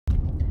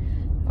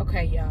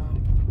Okay, y'all.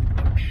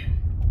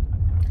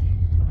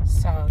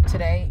 So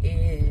today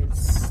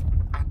is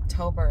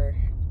October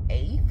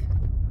 8th.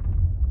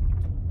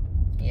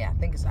 Yeah, I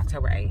think it's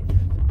October 8th.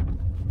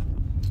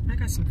 I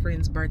got some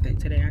friends' birthday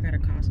today. I gotta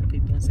call some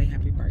people and say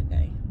happy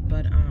birthday.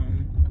 But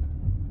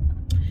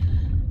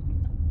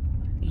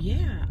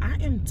yeah,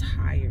 I am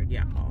tired,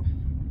 y'all.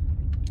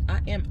 I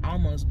am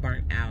almost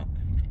burnt out.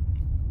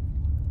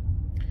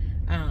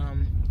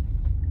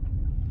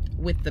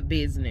 With the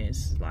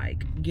business,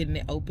 like getting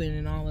it open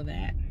and all of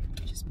that.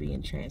 Just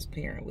being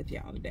transparent with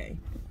y'all today.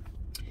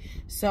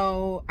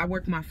 So I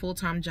work my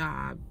full-time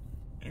job,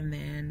 and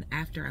then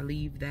after I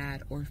leave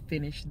that or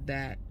finish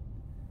that,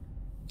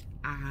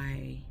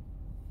 I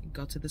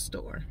go to the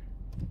store.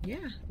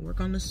 Yeah, work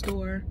on the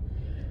store.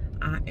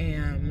 I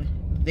am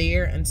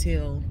there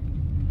until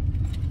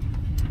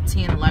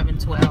 10, 11,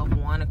 12,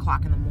 1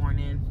 o'clock in the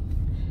morning.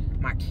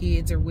 My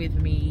kids are with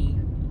me.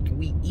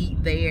 We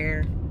eat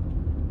there.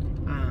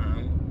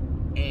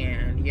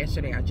 And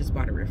yesterday I just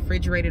bought a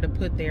refrigerator to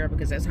put there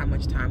because that's how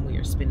much time we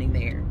are spending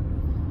there.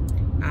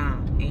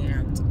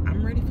 And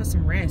I'm ready for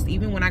some rest.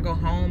 Even when I go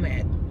home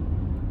at,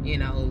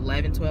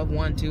 11, 12,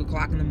 1, 2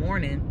 o'clock in the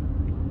morning,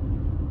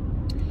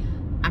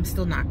 I'm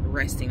still not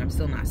resting. I'm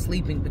still not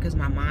sleeping because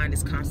my mind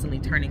is constantly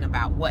turning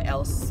about what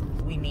else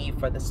we need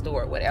for the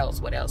store. What else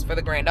for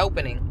the grand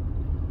opening.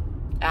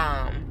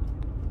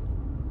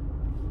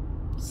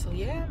 So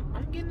yeah,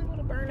 I'm getting a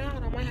little burnt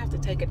out. I might have to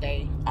take a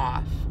day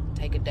off,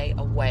 take a day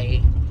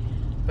away,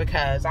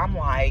 because I'm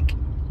like,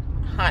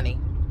 honey,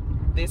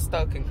 this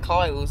store can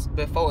close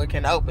before it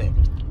can open.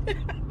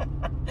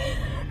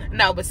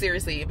 No, but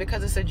seriously,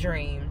 because it's a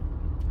dream.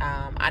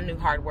 I knew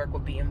hard work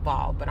would be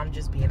involved, but I'm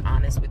just being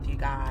honest with you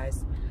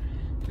guys.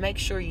 Make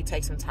sure you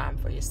take some time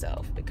for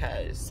yourself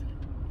because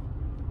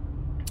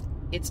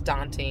it's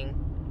daunting.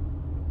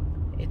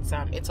 It's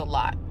a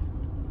lot.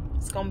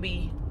 It's gonna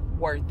be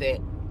worth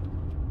it,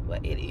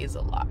 but it is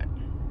a lot.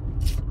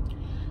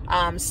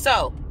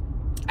 So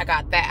I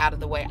got that out of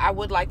the way. I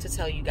would like to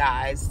tell you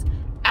guys,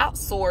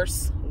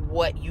 outsource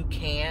what you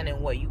can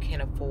and what you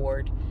can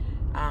afford.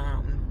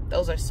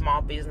 Those are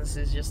small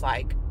businesses just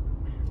like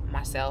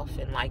myself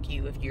and like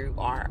you. If you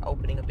are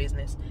opening a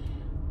business,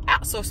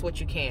 outsource what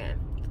you can.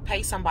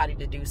 Pay somebody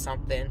to do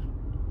something.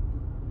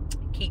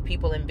 Keep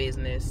people in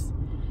business,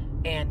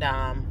 and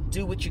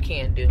do what you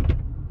can do.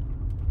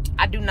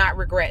 I do not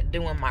regret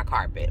doing my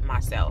carpet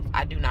myself.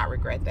 I do not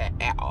regret that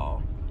at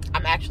all.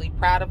 I'm actually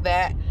proud of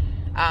that.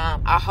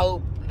 I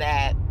hope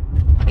that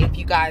if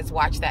you guys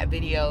watch that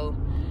video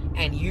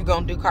and you're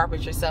gonna do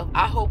carpet yourself,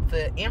 I hope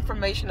the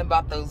information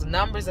about those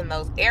numbers and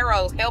those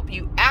arrows help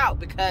you out,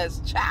 because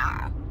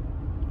child,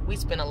 we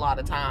spend a lot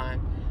of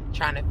time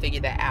trying to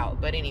figure that out.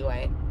 But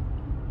anyway,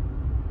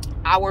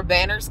 our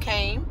banners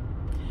came,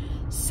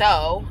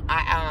 so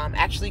I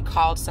actually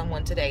called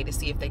someone today to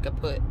see if they could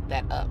put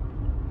that up.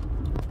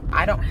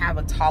 I don't have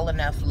a tall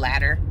enough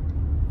ladder.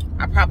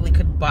 I probably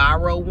could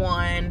borrow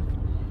one,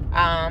 but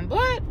I'm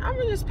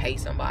gonna just pay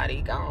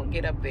somebody. Go on,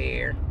 get up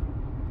there,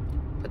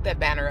 put that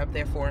banner up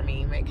there for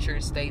me, make sure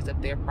it stays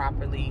up there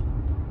properly,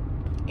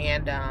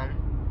 and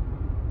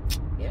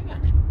yeah.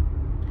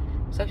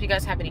 So if you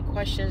guys have any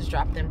questions,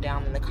 drop them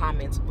down in the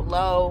comments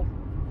below.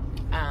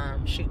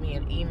 Shoot me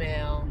an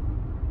email.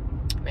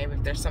 Maybe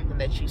if there's something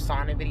that you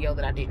saw in a video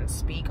that I didn't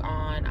speak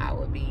on, I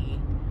would be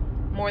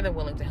more than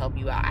willing to help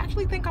you out. I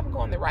actually think I'm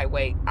going the right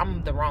way.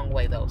 I'm the wrong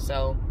way though,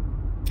 so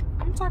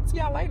I'm gonna talk to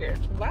y'all later.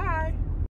 Bye.